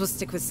Marines will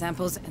stick with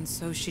samples, and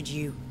so should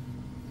you.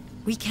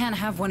 We can't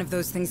have one of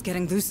those things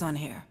getting loose on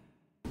here.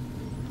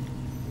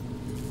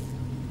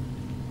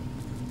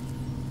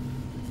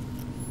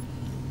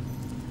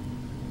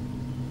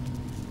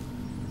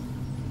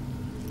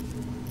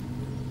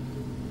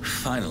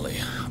 Finally,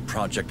 a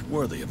project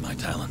worthy of my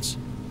talents.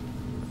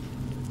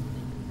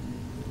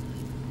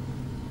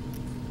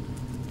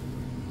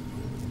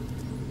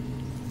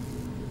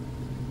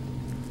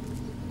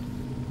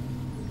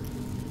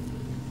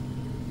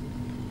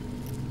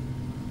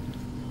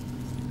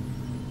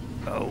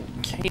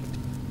 Okay.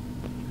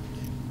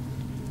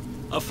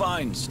 A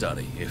fine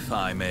study, if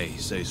I may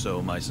say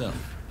so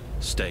myself.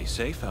 Stay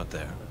safe out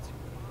there.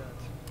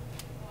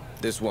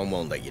 This one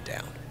won't let you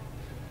down.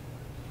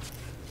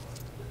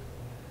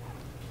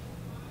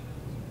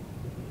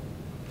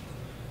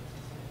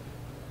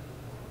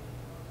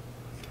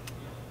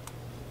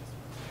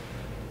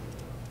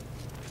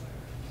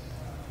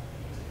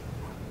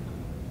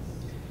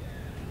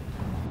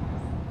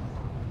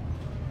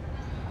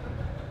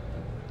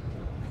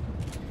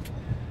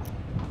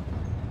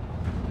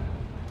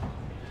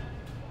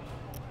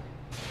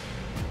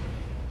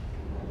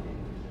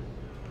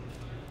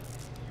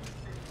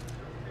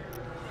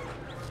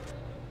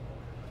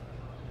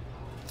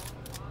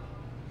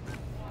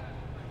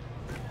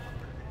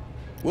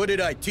 What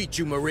did I teach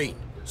you, Marine?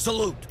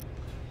 Salute!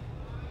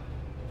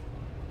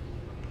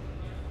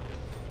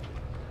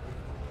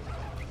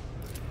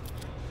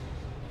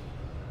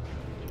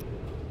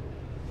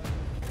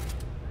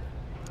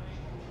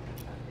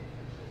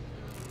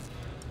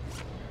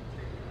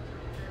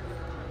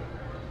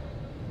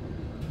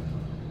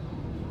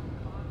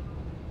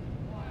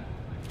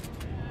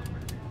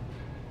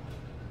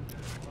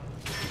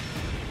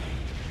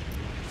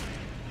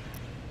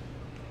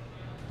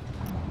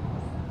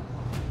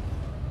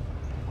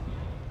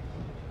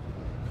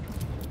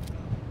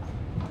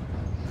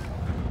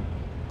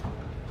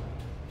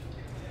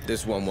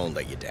 This one won't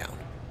let you down.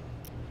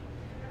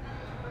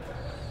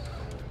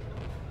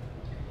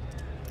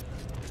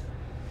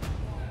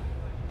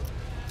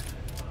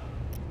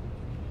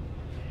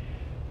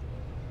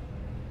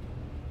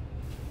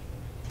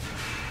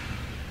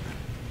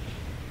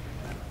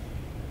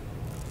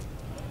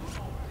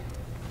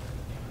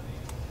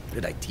 What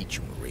did I teach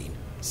you, Marine?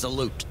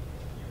 Salute.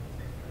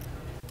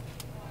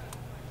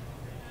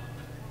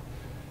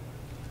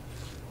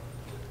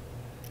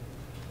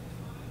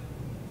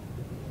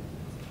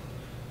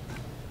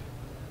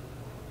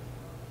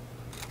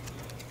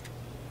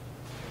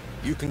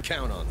 You can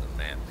count on them,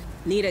 ma'am.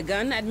 Need a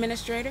gun,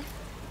 Administrator?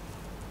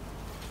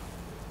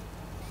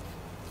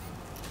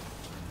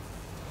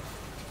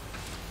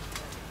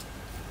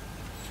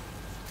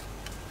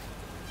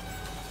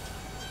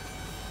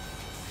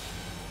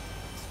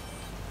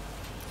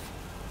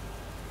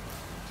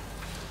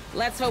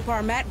 Let's hope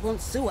our Matt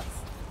won't sue us.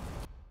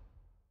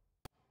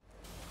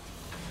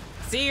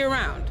 See you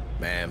around.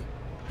 Ma'am.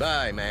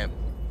 Bye, ma'am.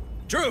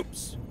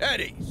 Troops!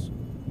 At ease!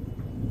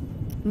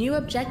 New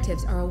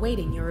objectives are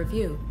awaiting your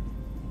review.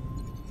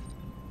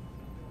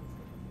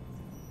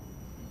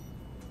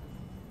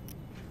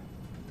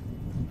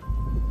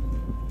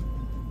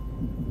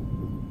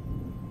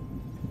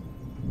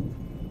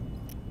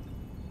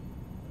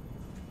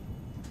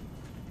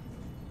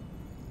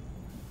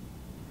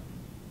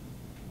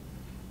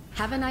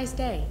 Have a nice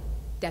day,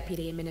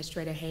 Deputy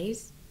Administrator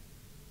Hayes.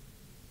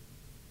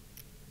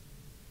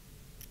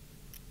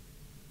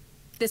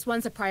 This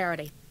one's a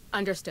priority.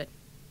 Understood.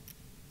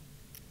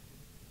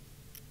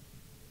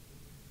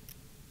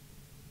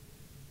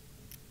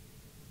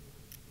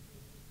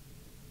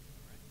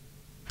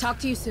 Talk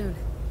to you soon.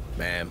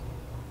 Ma'am.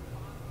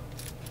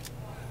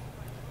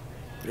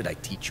 What did I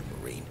teach you,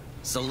 Marine?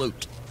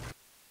 Salute.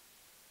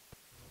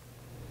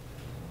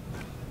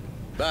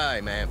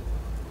 Bye, ma'am.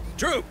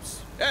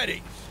 Troops! At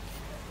ease!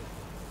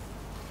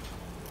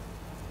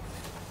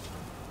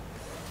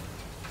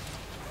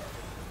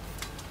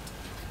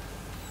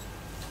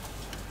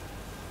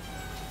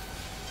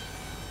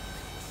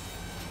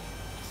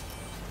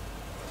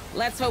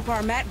 Let's hope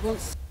our Matt won't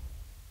sue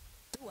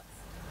us.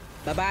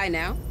 Bye-bye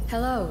now.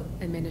 Hello,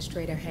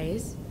 Administrator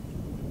Hayes.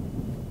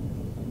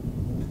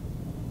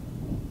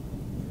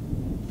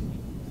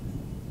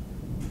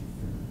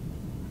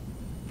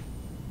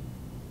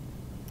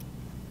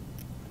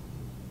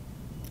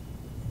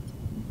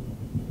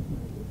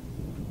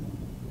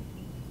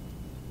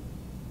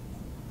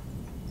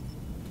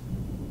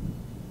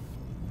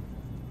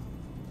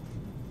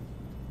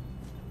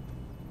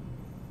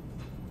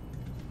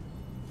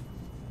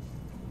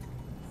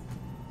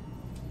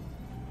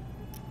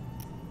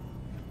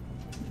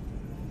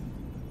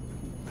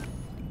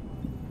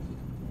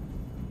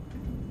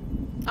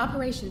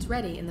 Operations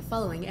ready in the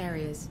following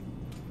areas.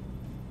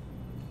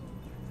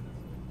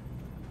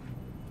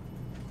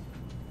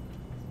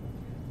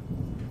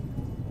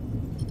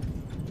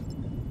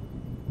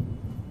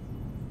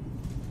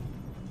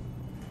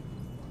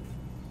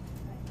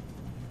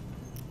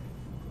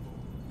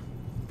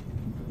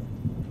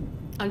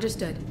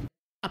 Understood.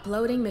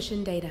 Uploading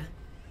mission data.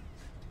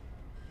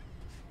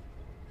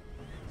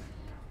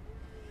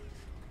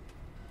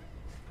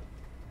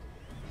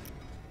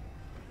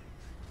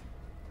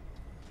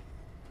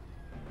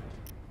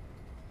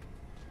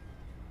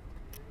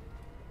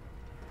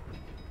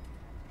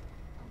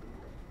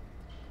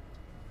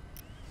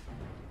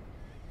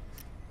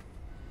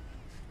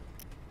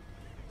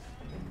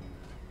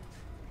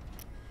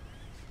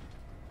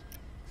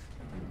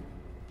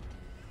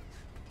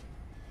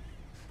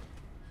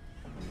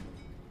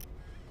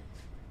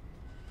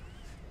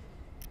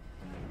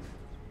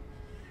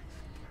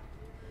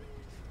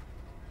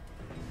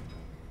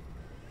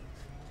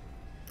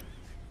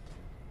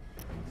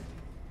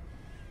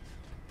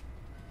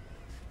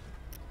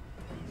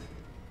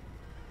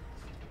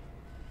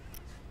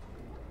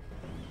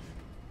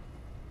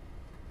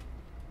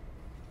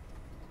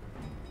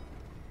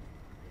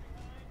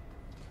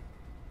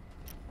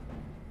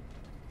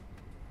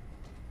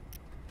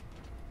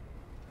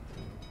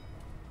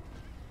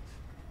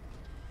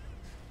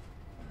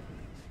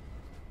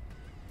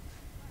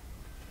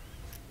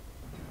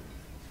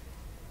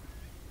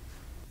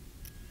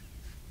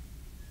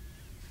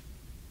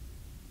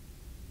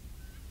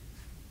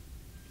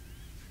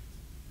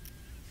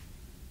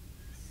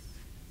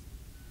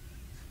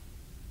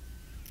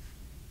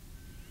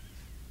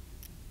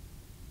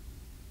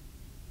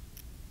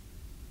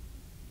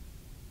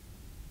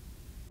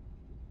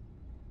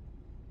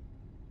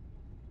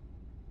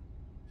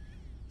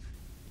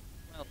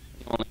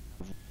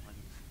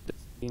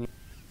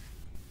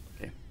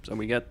 Okay, so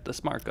we get the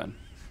smart gun.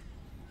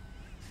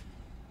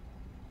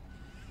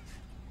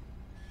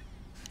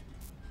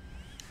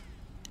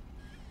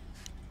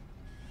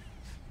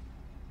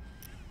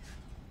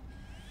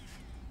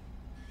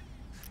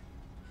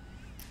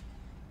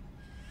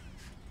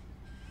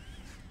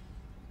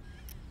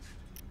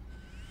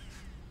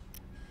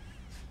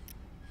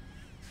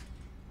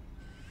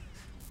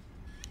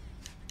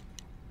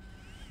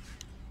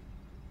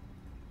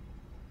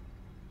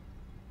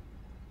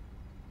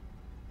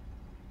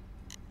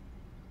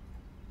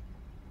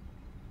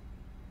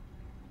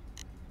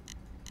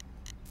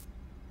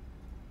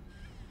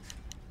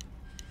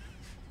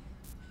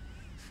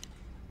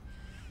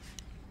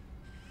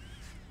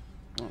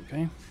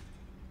 Okay.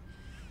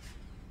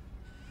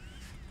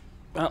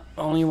 Well,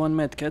 only one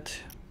medkit,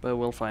 but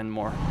we'll find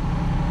more.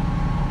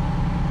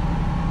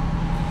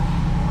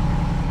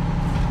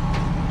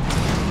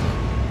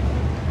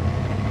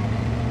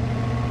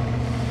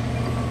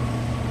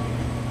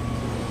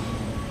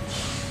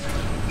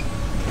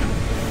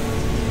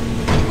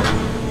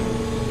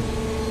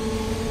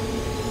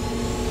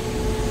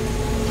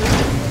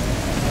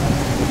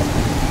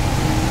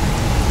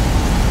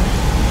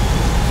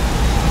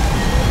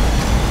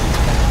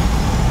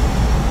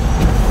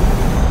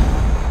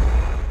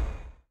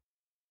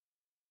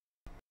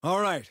 All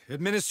right,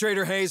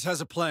 Administrator Hayes has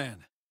a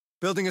plan.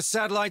 Building a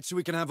satellite so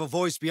we can have a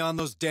voice beyond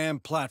those damn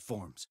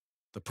platforms.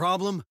 The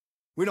problem?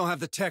 We don't have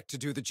the tech to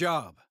do the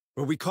job.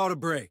 But we caught a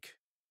break.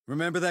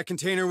 Remember that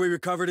container we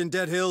recovered in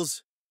Dead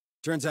Hills?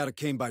 Turns out it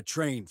came by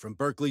train from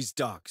Berkeley's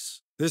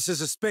docks. This is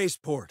a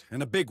spaceport,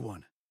 and a big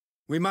one.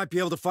 We might be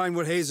able to find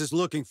what Hayes is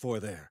looking for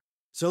there.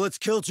 So let's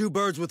kill two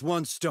birds with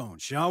one stone,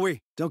 shall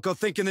we? Don't go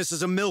thinking this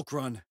is a milk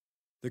run.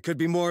 There could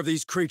be more of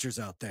these creatures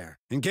out there.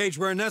 Engage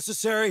where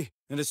necessary,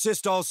 and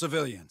assist all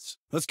civilians.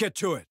 Let's get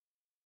to it.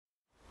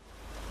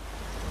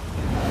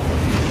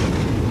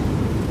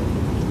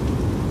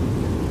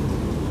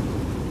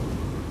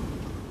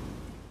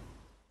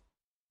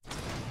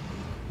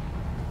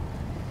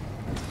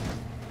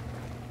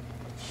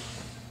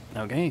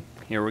 Okay,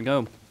 here we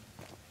go.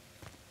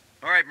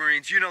 All right,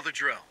 Marines, you know the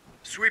drill.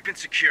 Sweep and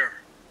secure.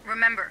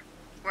 Remember,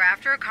 we're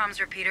after a comms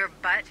repeater,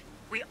 but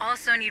we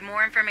also need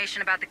more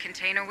information about the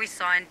container we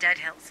saw in Dead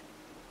Hills.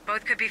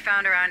 Both could be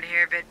found around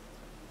here, but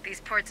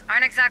these ports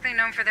aren't exactly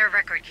known for their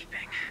record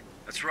keeping.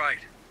 That's right.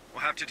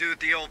 We'll have to do it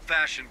the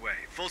old-fashioned way.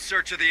 Full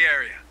search of the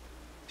area.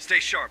 Stay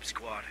sharp,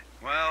 squad.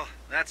 Well,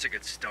 that's a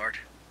good start.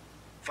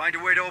 Find a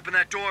way to open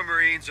that door,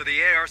 Marines, or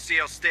the ARC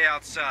will stay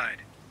outside.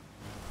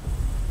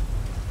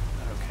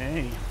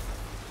 Okay.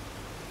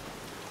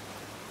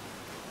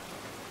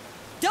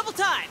 Double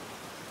time!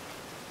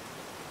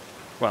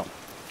 Well,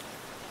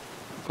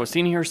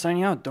 Costin here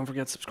signing out. Don't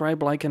forget to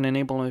subscribe, like, and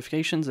enable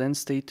notifications, and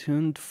stay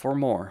tuned for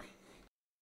more.